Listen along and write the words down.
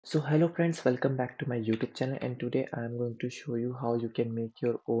So hello friends, welcome back to my YouTube channel, and today I am going to show you how you can make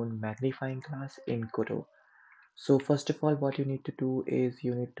your own magnifying glass in Godot. So first of all, what you need to do is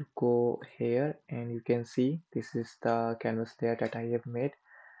you need to go here, and you can see this is the canvas layer that I have made.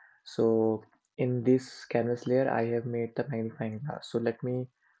 So in this canvas layer I have made the magnifying glass. So let me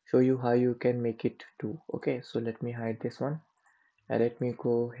show you how you can make it too. Okay, so let me hide this one and let me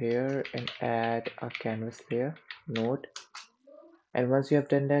go here and add a canvas layer node. And once you have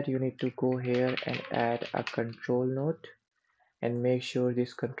done that, you need to go here and add a control node and make sure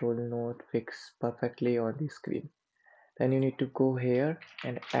this control node fits perfectly on the screen. Then you need to go here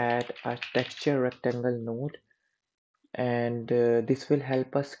and add a texture rectangle node, and this will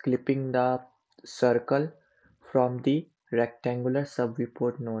help us clipping the circle from the rectangular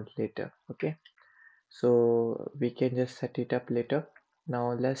subviewport node later. Okay, so we can just set it up later.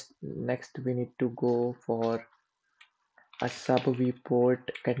 Now let's next we need to go for a subviewport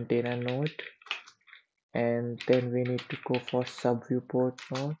container node, and then we need to go for SubViewport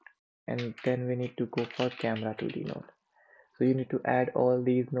node, and then we need to go for camera 2D node. So you need to add all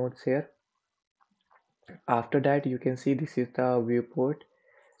these nodes here. After that, you can see this is the viewport.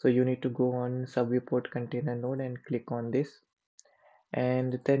 So you need to go on SubViewport container node and click on this,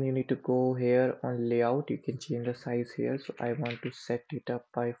 and then you need to go here on layout. You can change the size here. So I want to set it up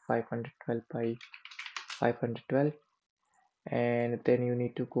by 512 by 512, and then you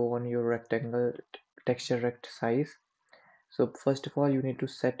need to go on your rectangle texture rect size. So first of all, you need to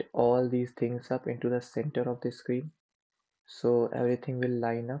set all these things up into the center of the screen, so everything will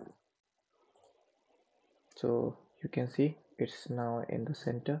line up. So you can see it's now in the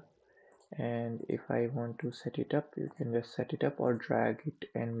center, and if I want to set it up, you can just set it up or drag it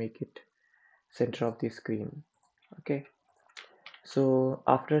and make it center of the screen. Okay, so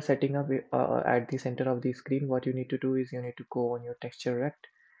after setting up at the center of the screen, what you need to do is you need to go on your texture rect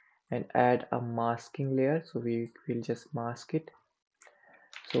and add a masking layer. So we will just mask it.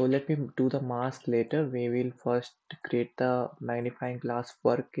 So let me do the mask later. We will first create the magnifying glass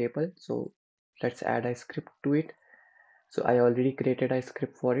work cable. So let's add a script to it. So I already created a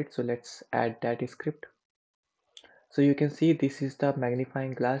script for it. So let's add that script. So you can see this is the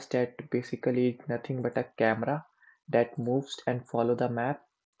magnifying glass that basically is nothing but a camera that moves and follow the map.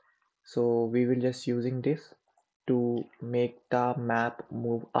 So we will just using this to make the map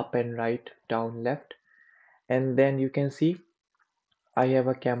move up and right, down, left. And then you can see I have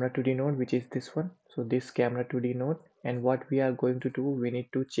a camera 2D node, which is this one. So this camera 2D node, and what we are going to do, we need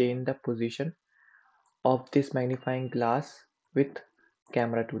to change the position of this magnifying glass with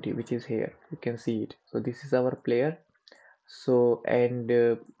camera 2D, which is here. You can see it. So this is our player. So and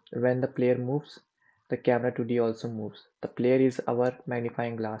when the player moves, the camera 2D also moves. The player is our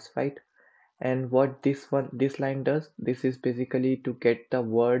magnifying glass, right? And what this line does, this is basically to get the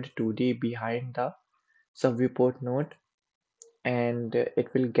word 2D behind the subviewport node, and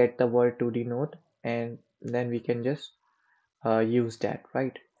it will get the word 2D node, and then we can just use that,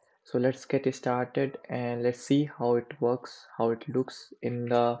 right? So let's get started and let's see how it works, how it looks in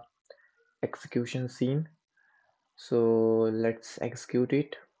the execution scene. So let's execute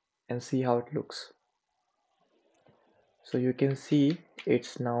it and see how it looks. So you can see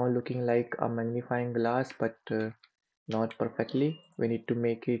it's now looking like a magnifying glass, but not perfectly. We need to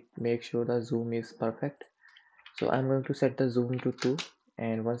make sure the zoom is perfect. So I'm going to set the zoom to 2,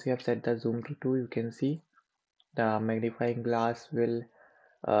 and once you have set the zoom to 2, you can see the magnifying glass will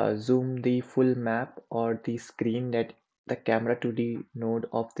zoom the full map or the screen that the camera 2D node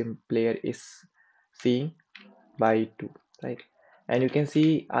of the player is seeing by 2, right? And you can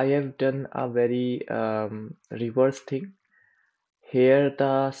see I have done a very reverse thing. Here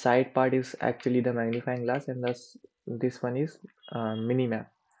the side part is actually the magnifying glass, and this one is minimap.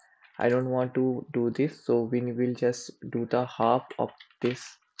 I don't want to do this, so we will just do the half of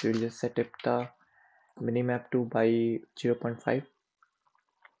this. So we'll just set up the minimap to by 0.5.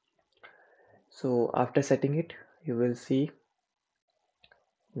 So after setting it, you will see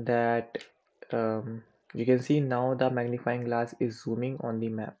that you can see now the magnifying glass is zooming on the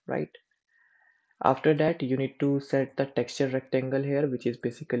map, right? After that, you need to set the texture rectangle here, which is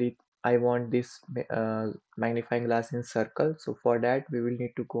basically I want this magnifying glass in circle. So for that, we will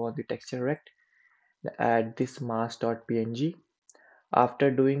need to go on the texture rect, add this mask.png. After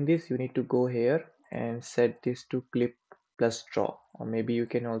doing this, you need to go here and set this to clip plus draw, or maybe you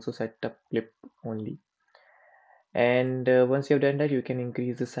can also set the clip only. And once you've done that, you can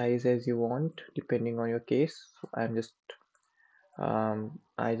increase the size as you want depending on your case. So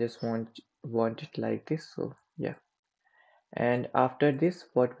I just want it like this. So yeah, And after this,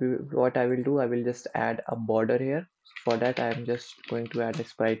 what I will do, I will just add a border here. For that, I am just going to add a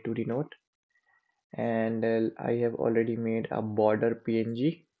sprite to the node, and I have already made a border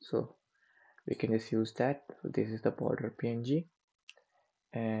PNG, so we can just use that. So this is the border PNG,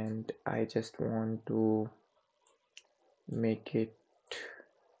 and I just want to make it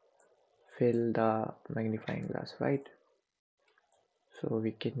fill the magnifying glass, right? So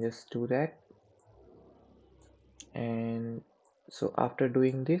we can just do that. And so after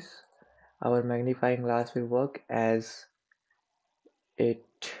doing this, our magnifying glass will work as it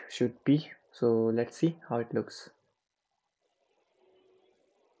should be. So let's see how it looks.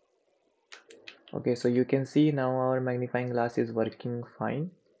 Okay, so you can see now our magnifying glass is working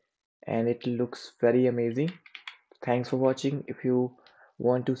fine and it looks very amazing. Thanks for watching. If you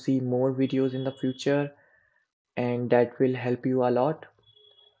want to see more videos in the future, and that will help you a lot,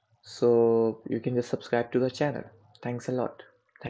 so you can just subscribe to the channel. Thanks a lot.